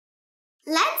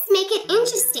Let's make it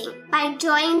interesting by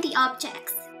drawing the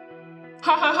objects.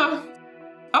 Hahaha.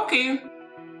 Okay,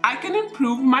 I can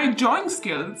improve my drawing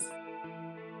skills.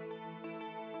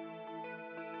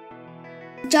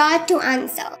 Draw to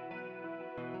answer.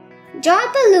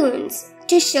 Draw balloons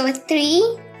to show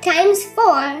 3 times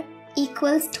 4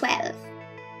 equals 12.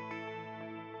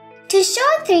 To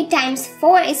show 3 times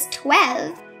 4 is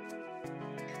 12,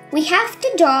 we have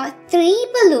to draw 3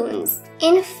 balloons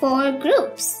in 4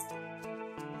 groups.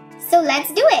 So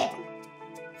let's do it.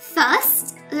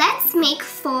 First, let's make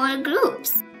 4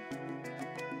 groups.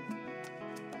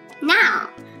 Now,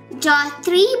 draw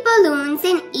 3 balloons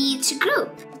in each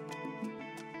group.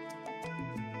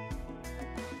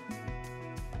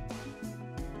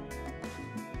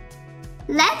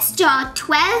 Let's draw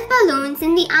 12 balloons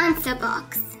in the answer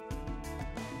box.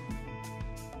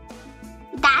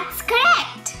 That's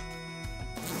correct!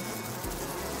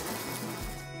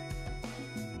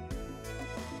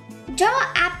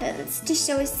 Draw apples to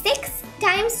show 6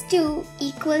 times 2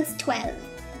 equals 12.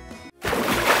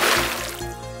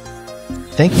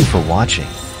 Thank you for watching.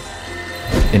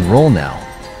 Enroll now.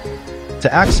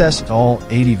 To access all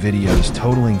 80 videos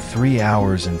totaling 3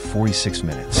 hours and 46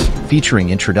 minutes,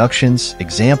 featuring introductions,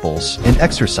 examples, and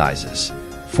exercises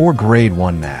for Grade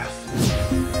 1 Math.